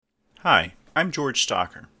Hi, I'm George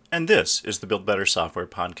Stalker, and this is the Build Better Software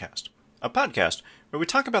Podcast, a podcast where we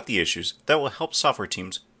talk about the issues that will help software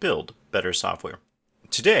teams build better software.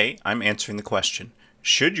 Today, I'm answering the question,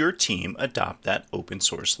 should your team adopt that open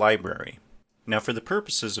source library? Now, for the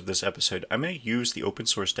purposes of this episode, I'm going to use the open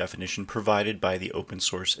source definition provided by the Open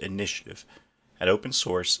Source Initiative at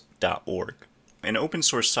opensource.org. In open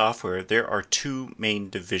source software, there are two main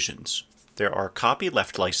divisions. There are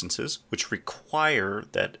copyleft licenses, which require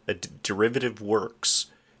that a derivative works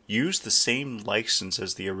use the same license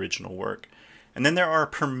as the original work. And then there are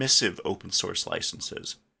permissive open source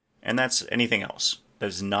licenses, and that's anything else that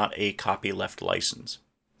is not a copyleft license.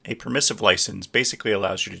 A permissive license basically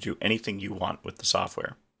allows you to do anything you want with the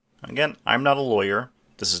software. Again, I'm not a lawyer.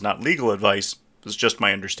 This is not legal advice. This is just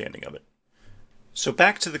my understanding of it. So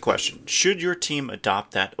back to the question, should your team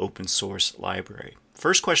adopt that open source library?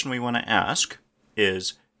 First question we want to ask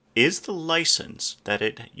is the license that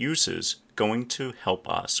it uses going to help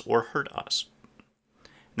us or hurt us? And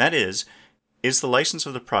that is the license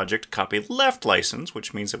of the project copyleft license,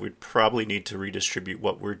 which means that we'd probably need to redistribute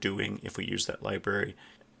what we're doing if we use that library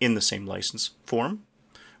in the same license form?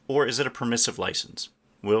 Or is it a permissive license?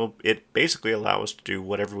 Will it basically allow us to do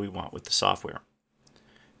whatever we want with the software?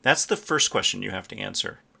 That's the first question you have to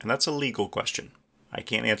answer, and that's a legal question. I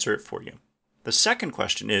can't answer it for you. The second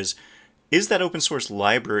question is that open source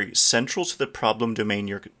library central to the problem domain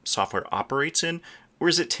your software operates in, or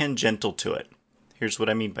is it tangential to it? Here's what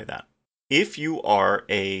I mean by that. If you are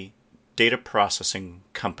a data processing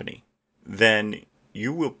company, then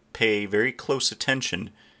you will pay very close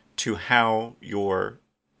attention to how your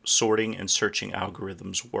sorting and searching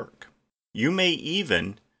algorithms work. You may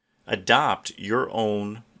even adopt your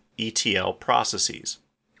own ETL processes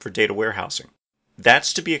for data warehousing.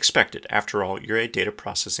 That's to be expected. After all, you're a data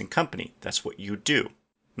processing company. That's what you do.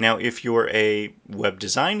 Now, if you're a web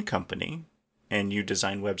design company and you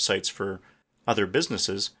design websites for other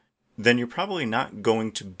businesses, then you're probably not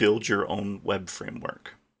going to build your own web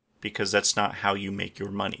framework because that's not how you make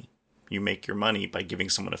your money. You make your money by giving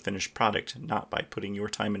someone a finished product, not by putting your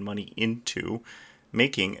time and money into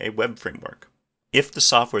making a web framework. If the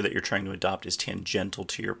software that you're trying to adopt is tangential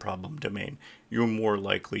to your problem domain, you're more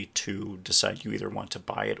likely to decide you either want to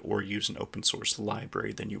buy it or use an open source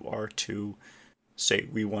library than you are to say,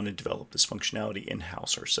 we want to develop this functionality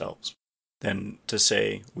in-house ourselves, than to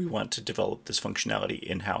say, we want to develop this functionality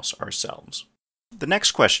in-house ourselves. The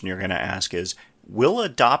next question you're going to ask is, will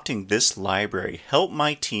adopting this library help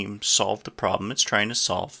my team solve the problem it's trying to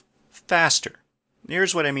solve faster?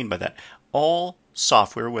 Here's what I mean by that. All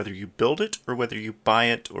software, whether you build it or whether you buy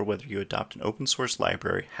it or whether you adopt an open source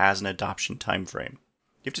library, has an adoption time frame.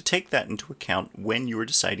 You have to take that into account when you are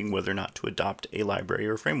deciding whether or not to adopt a library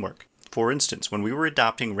or framework. For instance, when we were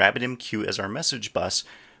adopting RabbitMQ as our message bus,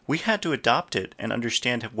 we had to adopt it and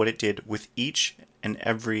understand what it did with each and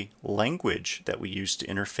every language that we used to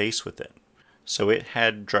interface with it. So it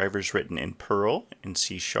had drivers written in Perl, in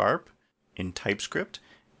C#, in TypeScript,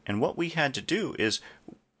 and what we had to do is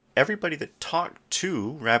everybody that talked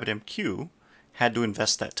to RabbitMQ had to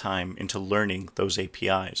invest that time into learning those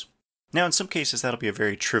APIs. Now, in some cases, that'll be a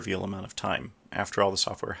very trivial amount of time. After all, the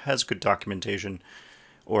software has good documentation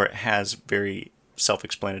or it has very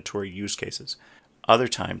self-explanatory use cases. Other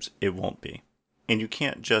times, it won't be. And you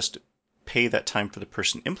can't just pay that time for the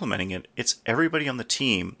person implementing it. It's everybody on the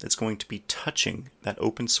team that's going to be touching that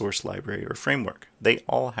open source library or framework. They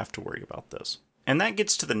all have to worry about this. And that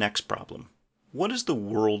gets to the next problem. What is the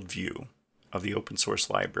worldview of the open source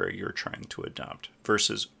library you're trying to adopt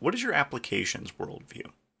versus what is your application's worldview?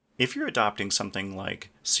 If you're adopting something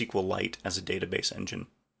like SQLite as a database engine,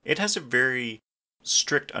 it has a very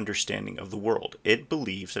strict understanding of the world. It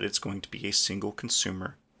believes that it's going to be a single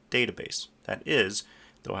consumer database. That is,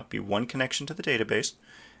 there'll be one connection to the database,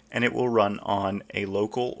 and it will run on a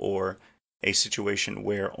local or a situation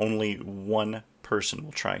where only one person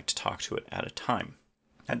will try to talk to it at a time.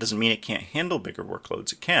 That doesn't mean it can't handle bigger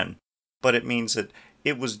workloads. It can, but it means that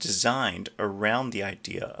it was designed around the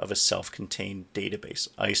idea of a self-contained database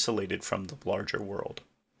isolated from the larger world.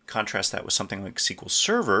 Contrast that with something like SQL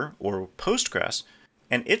Server or Postgres,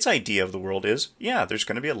 and its idea of the world is, yeah, there's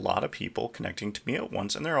going to be a lot of people connecting to me at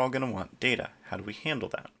once, and they're all going to want data. How do we handle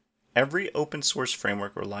that? Every open source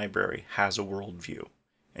framework or library has a worldview,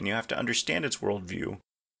 and you have to understand its worldview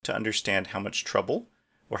to understand how much trouble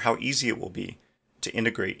or how easy it will be to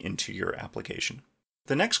integrate into your application.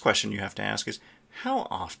 The next question you have to ask is, how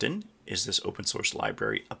often is this open source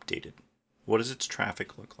library updated? What does its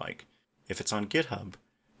traffic look like? If it's on GitHub,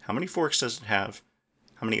 how many forks does it have?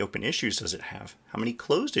 How many open issues does it have? How many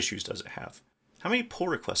closed issues does it have? How many pull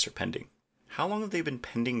requests are pending? How long have they been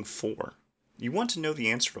pending for? You want to know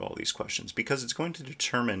the answer to all these questions because it's going to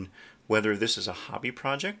determine whether this is a hobby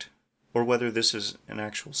project or whether this is an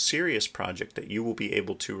actual serious project that you will be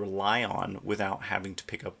able to rely on without having to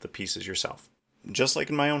pick up the pieces yourself. Just like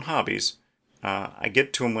in my own hobbies, I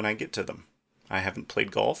get to them when I get to them. I haven't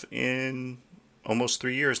played golf in almost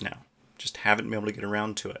 3 years now. Just haven't been able to get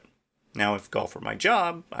around to it. Now, if golf were my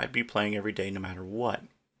job, I'd be playing every day no matter what.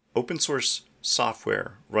 Open source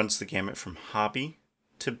software runs the gamut from hobby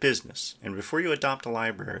to business, and before you adopt a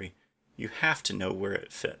library, you have to know where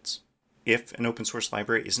it fits. If an open source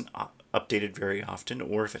library isn't updated very often,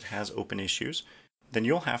 or if it has open issues, then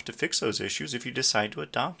you'll have to fix those issues if you decide to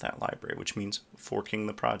adopt that library, which means forking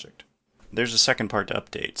the project. There's a second part to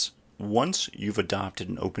updates. Once you've adopted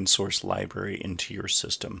an open source library into your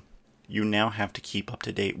system, you now have to keep up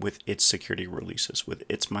to date with its security releases, with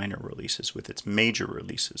its minor releases, with its major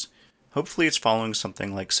releases. Hopefully it's following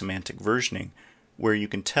something like semantic versioning, where you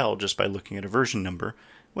can tell just by looking at a version number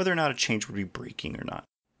whether or not a change would be breaking or not.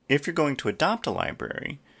 If you're going to adopt a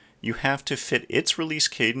library, you have to fit its release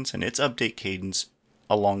cadence and its update cadence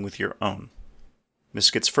along with your own.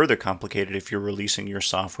 This gets further complicated if you're releasing your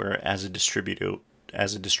software as a distributable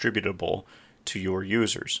to your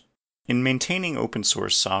users. In maintaining open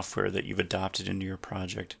source software that you've adopted into your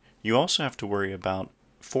project, you also have to worry about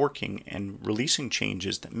forking and releasing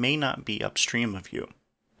changes that may not be upstream of you.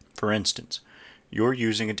 For instance, you're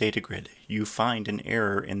using a data grid. You find an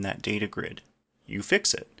error in that data grid. You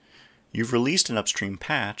fix it. You've released an upstream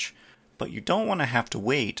patch, but you don't want to have to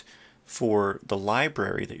wait for the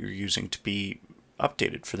library that you're using to be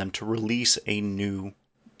updated, for them to release a new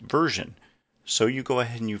version. So you go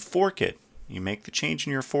ahead and you fork it. You make the change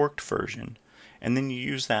in your forked version, and then you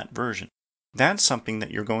use that version. That's something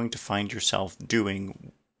that you're going to find yourself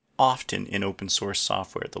doing often in open source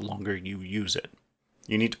software the longer you use it.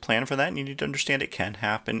 You need to plan for that, and you need to understand it can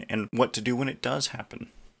happen and what to do when it does happen.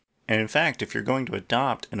 And in fact, if you're going to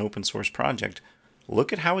adopt an open source project,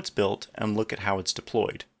 look at how it's built and look at how it's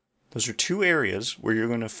deployed. Those are two areas where you're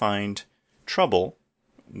going to find trouble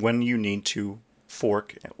when you need to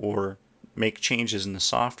fork or make changes in the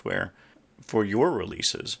software for your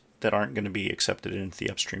releases that aren't going to be accepted into the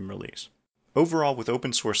upstream release. Overall, with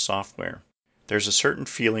open source software, there's a certain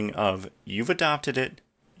feeling of you've adopted it,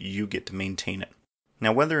 you get to maintain it.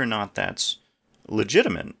 Now, whether or not that's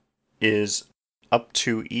legitimate is up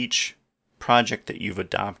to each project that you've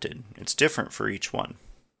adopted. It's different for each one.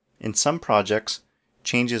 In some projects,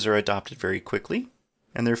 changes are adopted very quickly,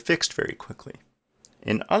 and they're fixed very quickly.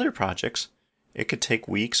 In other projects, it could take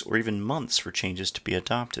weeks or even months for changes to be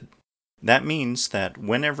adopted. That means that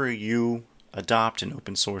whenever you adopt an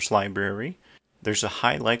open source library, there's a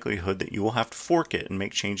high likelihood that you will have to fork it and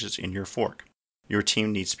make changes in your fork. Your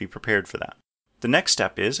team needs to be prepared for that. The next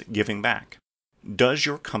step is giving back. Does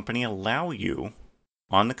your company allow you,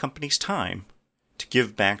 on the company's time, to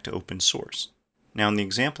give back to open source? Now, in the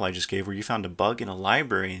example I just gave where you found a bug in a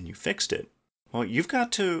library and you fixed it, well, you've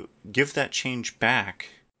got to give that change back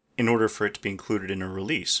in order for it to be included in a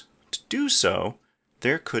release. To do so,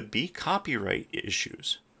 there could be copyright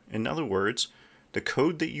issues. In other words, the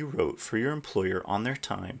code that you wrote for your employer on their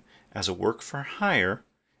time as a work for hire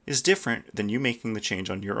is different than you making the change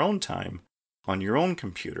on your own time, on your own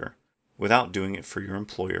computer, without doing it for your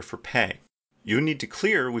employer for pay. You need to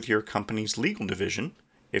clear with your company's legal division,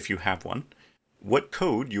 if you have one, what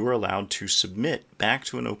code you are allowed to submit back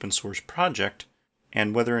to an open source project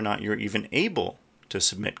and whether or not you're even able to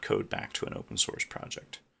submit code back to an open source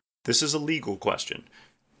project. This is a legal question.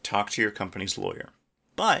 Talk to your company's lawyer.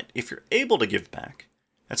 But if you're able to give back,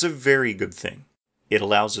 that's a very good thing. It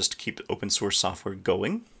allows us to keep open source software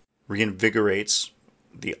going, reinvigorates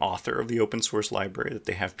the author of the open source library that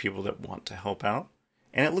they have people that want to help out,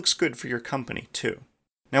 and it looks good for your company too.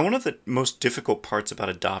 Now, one of the most difficult parts about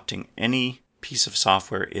adopting any piece of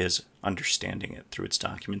software is understanding it through its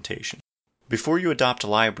documentation. Before you adopt a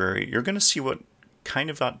library, you're going to see what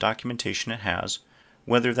kind of documentation it has,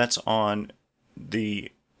 whether that's on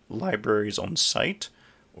the library's own site,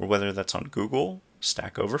 or whether that's on Google,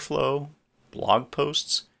 Stack Overflow, blog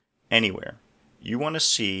posts, anywhere. You want to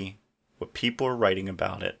see what people are writing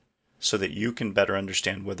about it so that you can better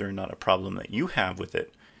understand whether or not a problem that you have with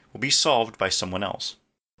it will be solved by someone else.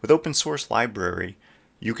 With open source library,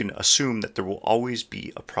 you can assume that there will always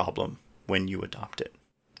be a problem when you adopt it.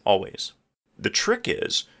 Always. The trick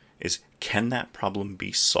is can that problem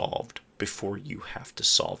be solved before you have to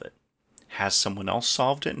solve it? Has someone else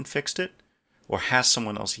solved it and fixed it? Or has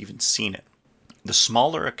someone else even seen it? The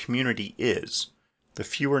smaller a community is, the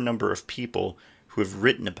fewer number of people who have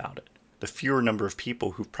written about it, the fewer number of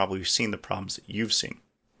people who've probably seen the problems that you've seen.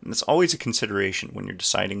 And that's always a consideration when you're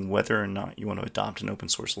deciding whether or not you want to adopt an open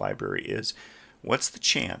source library is, what's the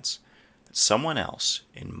chance that someone else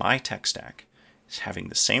in my tech stack is having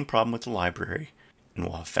the same problem with the library and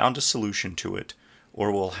will have found a solution to it,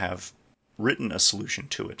 or will have written a solution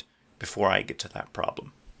to it before I get to that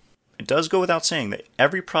problem. It does go without saying that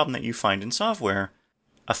every problem that you find in software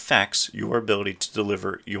affects your ability to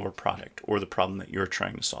deliver your product or the problem that you're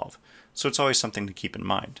trying to solve. So it's always something to keep in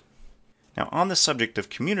mind. Now, on the subject of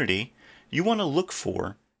community, you want to look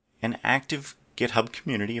for an active GitHub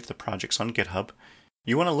community if the project's on GitHub.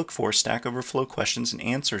 You want to look for Stack Overflow questions and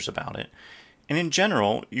answers about it. And in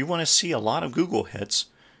general, you want to see a lot of Google hits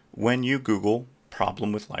when you Google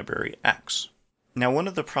problem with library X. Now, one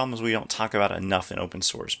of the problems we don't talk about enough in open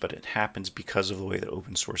source, but it happens because of the way that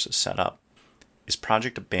open source is set up, is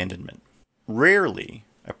project abandonment. Rarely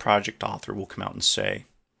a project author will come out and say,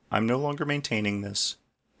 I'm no longer maintaining this.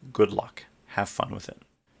 Good luck. Have fun with it.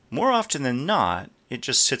 More often than not, it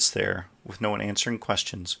just sits there with no one answering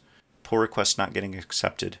questions, pull requests not getting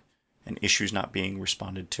accepted, and issues not being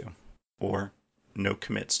responded to, or no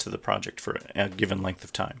commits to the project for a given length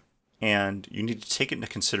of time. And you need to take it into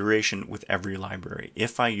consideration with every library.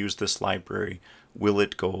 If I use this library, will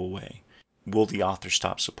it go away? Will the author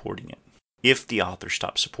stop supporting it? If the author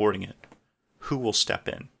stops supporting it, who will step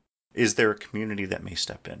in? Is there a community that may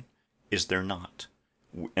step in? Is there not?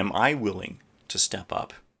 Am I willing to step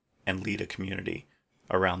up and lead a community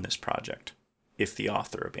around this project if the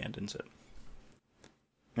author abandons it?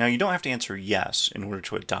 Now, you don't have to answer yes in order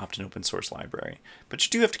to adopt an open source library, but you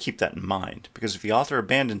do have to keep that in mind, because if the author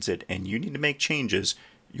abandons it and you need to make changes,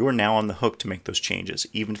 you're now on the hook to make those changes,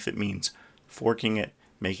 even if it means forking it,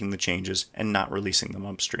 making the changes, and not releasing them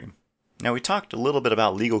upstream. Now, we talked a little bit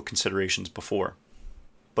about legal considerations before,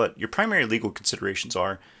 but your primary legal considerations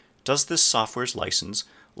are, does this software's license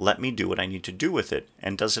let me do what I need to do with it,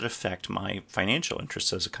 and does it affect my financial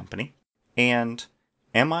interests as a company? And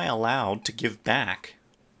am I allowed to give back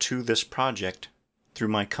to this project through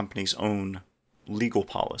my company's own legal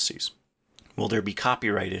policies? Will there be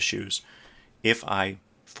copyright issues if I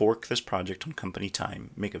fork this project on company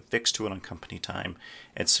time, make a fix to it on company time,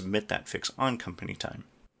 and submit that fix on company time?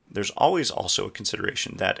 There's always also a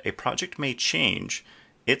consideration that a project may change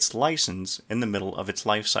its license in the middle of its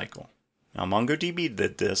life cycle. Now, MongoDB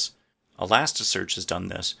did this, Elasticsearch has done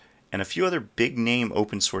this, and a few other big name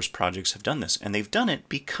open source projects have done this. And they've done it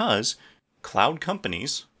because cloud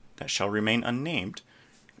companies that shall remain unnamed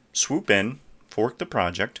swoop in, fork the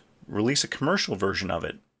project, release a commercial version of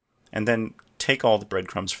it, and then take all the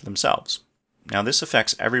breadcrumbs for themselves. Now, this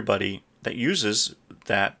affects everybody that uses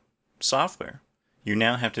that software. You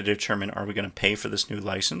now have to determine, are we going to pay for this new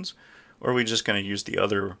license, or are we just going to use the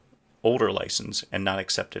other older license and not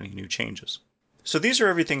accept any new changes? So these are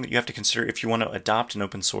everything that you have to consider if you want to adopt an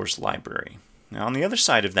open source library. Now, on the other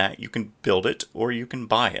side of that, you can build it or you can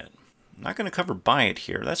buy it. I'm not going to cover buy it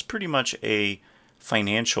here. That's pretty much a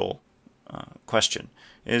financial question.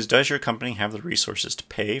 Does your company have the resources to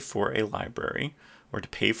pay for a library or to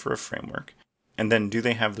pay for a framework? And then do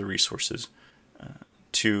they have the resources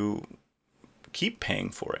to keep paying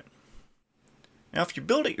for it? Now, if you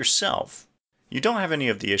build it yourself, you don't have any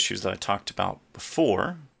of the issues that I talked about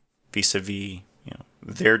before, vis-a-vis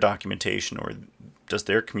their documentation, or does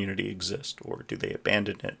their community exist, or do they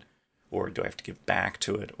abandon it, or do I have to give back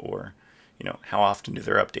to it, or how often do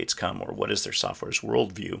their updates come, or what is their software's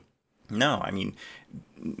worldview? No, I mean,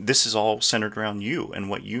 this is all centered around you and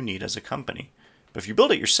what you need as a company. But if you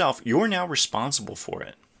build it yourself, you're now responsible for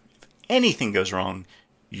it. If anything goes wrong,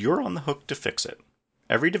 you're on the hook to fix it.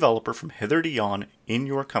 Every developer from hither to yon in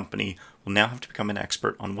your company will now have to become an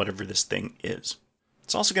expert on whatever this thing is.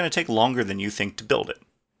 It's also going to take longer than you think to build it,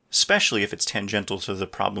 especially if it's tangential to the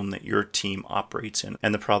problem that your team operates in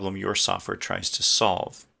and the problem your software tries to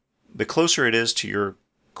solve. The closer it is to your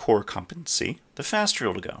core competency, the faster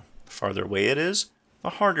it'll go. The farther away it is, the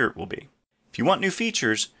harder it will be. If you want new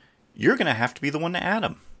features, you're going to have to be the one to add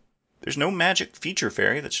them. There's no magic feature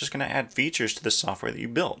fairy that's just going to add features to the software that you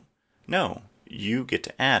built. No, you get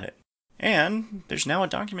to add it. And there's now a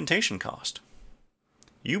documentation cost.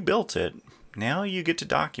 You built it, now you get to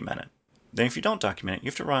document it. Then if you don't document it, you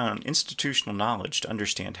have to rely on institutional knowledge to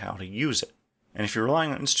understand how to use it. And if you're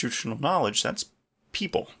relying on institutional knowledge, that's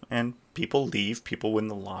people. And people leave, people win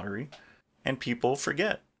the lottery, and people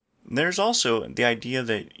forget. There's also the idea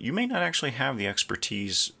that you may not actually have the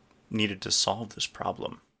expertise needed to solve this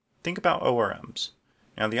problem. Think about ORMs.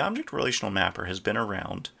 Now, the Object Relational Mapper has been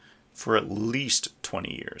around for at least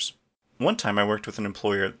 20 years. One time I worked with an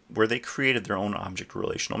employer where they created their own Object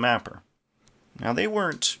Relational Mapper. Now, they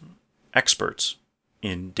weren't experts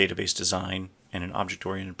in database design and in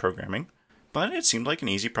object-oriented programming, but it seemed like an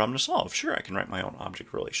easy problem to solve. Sure, I can write my own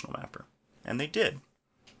object relational mapper. And they did.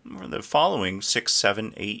 For the following 6,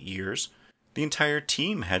 7, 8 years, the entire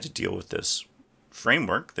team had to deal with this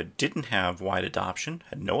framework that didn't have wide adoption,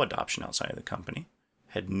 had no adoption outside of the company,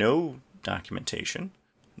 had no documentation,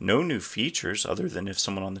 no new features other than if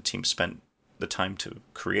someone on the team spent the time to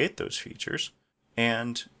create those features,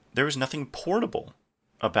 and there was nothing portable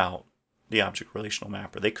about the object relational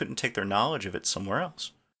mapper. They couldn't take their knowledge of it somewhere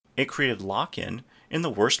else. It created lock-in the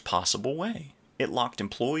worst possible way. It locked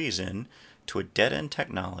employees in to a dead-end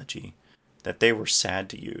technology that they were sad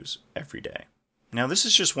to use every day. Now, this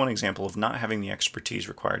is just one example of not having the expertise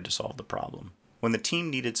required to solve the problem. When the team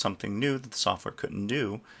needed something new that the software couldn't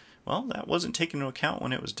do, well, that wasn't taken into account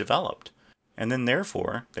when it was developed. And then,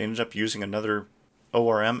 therefore, they ended up using another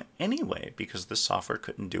ORM anyway because the software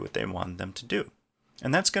couldn't do what they wanted them to do.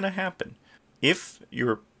 And that's going to happen. If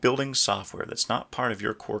you're building software that's not part of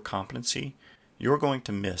your core competency, you're going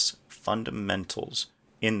to miss fundamentals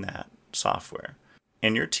in that software,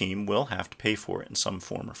 and your team will have to pay for it in some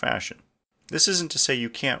form or fashion. This isn't to say you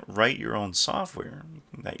can't write your own software,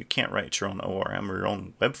 that you can't write your own ORM or your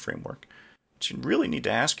own web framework. But you really need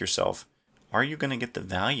to ask yourself, are you going to get the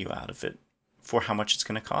value out of it for how much it's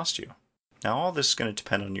going to cost you? Now, all this is going to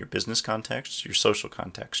depend on your business context, your social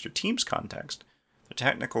context, your team's context, the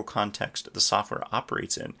technical context the software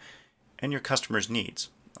operates in, and your customer's needs.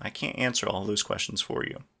 I can't answer all those questions for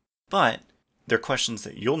you. But they're questions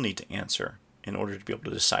that you'll need to answer in order to be able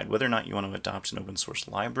to decide whether or not you want to adopt an open source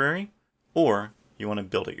library or you want to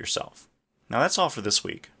build it yourself. Now that's all for this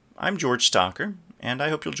week. I'm George Stocker, and I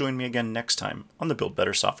hope you'll join me again next time on the Build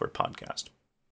Better Software podcast.